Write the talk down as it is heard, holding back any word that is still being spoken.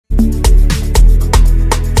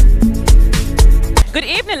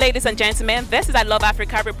evening, ladies and gentlemen. This is I Love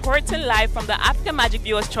Africa reporting live from the African Magic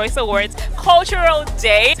Viewers Choice Awards Cultural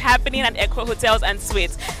Day happening at Echo Hotels and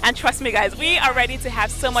Suites. And trust me, guys, we are ready to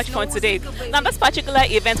have so much fun today. Now, this particular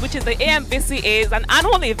event, which is the AMVCA, is an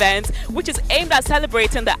annual event which is aimed at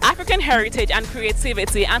celebrating the African heritage and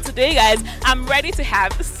creativity. And today, guys, I'm ready to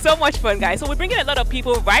have so much fun, guys. So we're bringing a lot of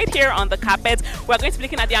people right here on the carpet. We're going to be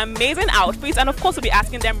looking at their amazing outfits, and of course, we'll be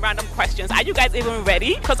asking them random questions. Are you guys even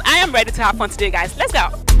ready? Because I am ready to have fun today, guys. Let's go.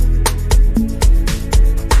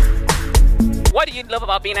 What do you love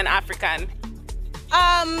about being an African?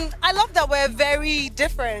 I love that we're very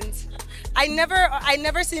different. I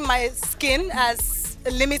never see my skin as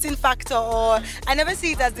a limiting factor, or I never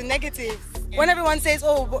see it as the negative. When everyone says,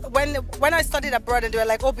 oh, when I studied abroad and they were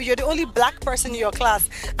like, oh, but you're the only black person in your class.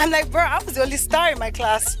 I'm like, bro, I was the only star in my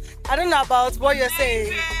class. I don't know about what you're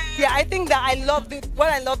saying. Yeah, I think that what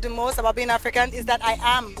I love the most about being African is that I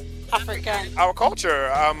am African. Our culture,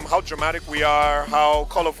 how dramatic we are, how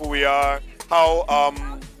colorful we are, how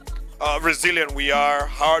resilient we are,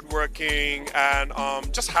 hardworking, and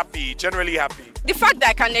just happy, generally happy. The fact that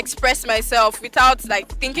I can express myself without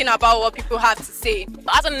thinking about what people have to say.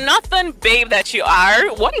 As a northern babe that you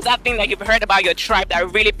are, what is that thing that you've heard about your tribe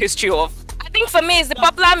that really pissed you off? I think for me, it's the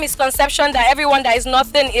popular misconception that everyone that is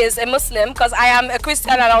northern is a Muslim, because I am a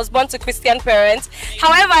Christian and I was born to Christian parents.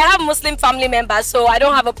 However, I have Muslim family members, so I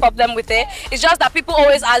don't have a problem with it. It's just that people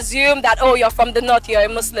always assume that, oh, you're from the north, you're a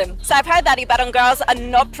Muslim. So I've heard that Ibadan girls are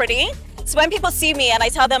not pretty. So when people see me and I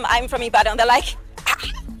tell them I'm from Ibadan, they're like,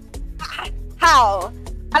 how?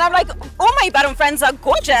 And I'm like, all my Ibadan friends are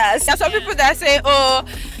gorgeous. There are some people that say, oh,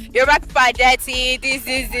 your back are dirty, this,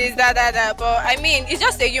 that. But I mean, it's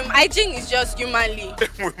just a human. Hygiene is just humanly.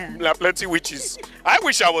 There are plenty witches. I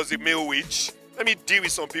wish I was a male witch. Let me deal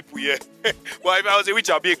with some people here. Well, if I was a witch,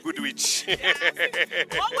 I'll be a good witch.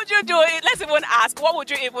 What would you do? Let's even ask, what would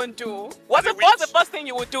you even do? What's the first thing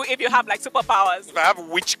you would do if you have superpowers? If I have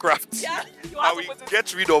witchcraft, yeah, I will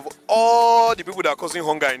get rid of all the people that are causing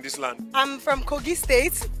hunger in this land. I'm from Kogi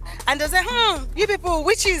State, and they say, you people,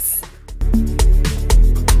 witches.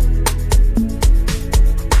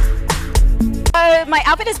 My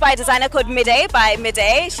outfit is by a designer called by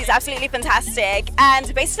Midday. She's absolutely fantastic.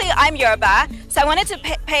 And basically, I'm Yoruba, so I wanted to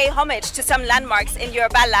pay homage to some landmarks in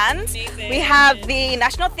Yoruba land. Amazing. We have the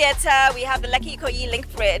National Theatre, we have the Lekki Ikoyi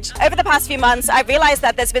Link Bridge. Over the past few months, I've realized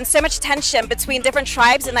that there's been so much tension between different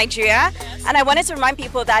tribes in Nigeria. And I wanted to remind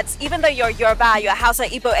people that even though you're Yoruba, you're Hausa,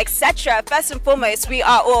 Igbo, etc., first and foremost, we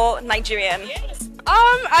are all Nigerian. Yes.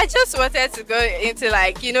 I just wanted to go into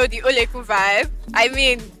the Oleku vibe. I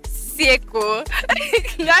mean, Sieko,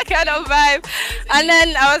 that kind of vibe. And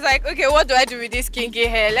then I was like, okay, what do I do with this kinky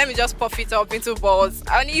hair? Let me just puff it up into balls.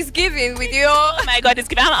 And he's giving with you. Oh my God, it's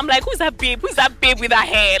giving. I'm like, who's that babe? Who's that babe with that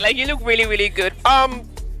hair? Like, you look really, really good.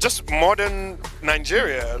 Just modern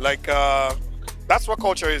Nigeria. That's what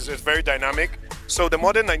culture is. It's very dynamic. So the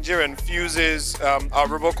modern Nigerian fuses our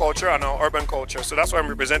rural culture and our urban culture. So that's why I'm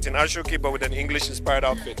representing Ashoki, but with an English-inspired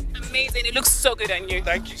outfit. Amazing. It looks so good on you.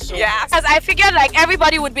 Thank you so much. Yeah. Because I figured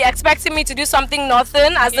everybody would be expecting me to do something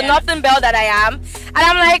northern as the northern belle that I am. And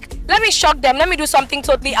I'm like, let me shock them. Let me do something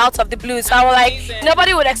totally out of the blue. So I was like,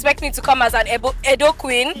 nobody would expect me to come as an Edo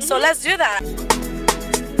queen. So let's do that.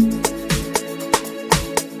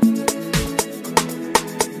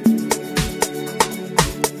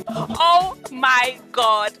 Oh my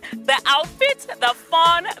God, the outfit, the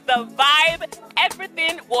fun, the vibe,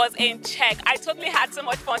 everything was in check. I totally had so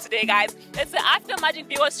much fun today, guys. It's the African Magic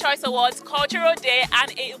Viewers Choice Awards Cultural Day,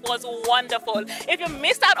 and it was wonderful. If you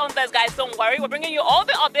missed out on this, guys, don't worry. We're bringing you all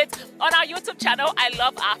the updates on our YouTube channel, I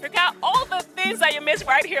Love Africa. All the things that you missed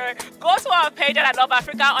right here, go to our page at I Love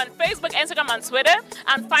Africa on Facebook, Instagram, and Twitter,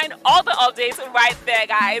 and find all the updates right there,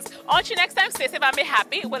 guys. Until next time, stay safe and be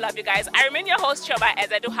happy. We love you guys. I remain your host, Choba,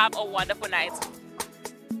 as I do have a wonderful night.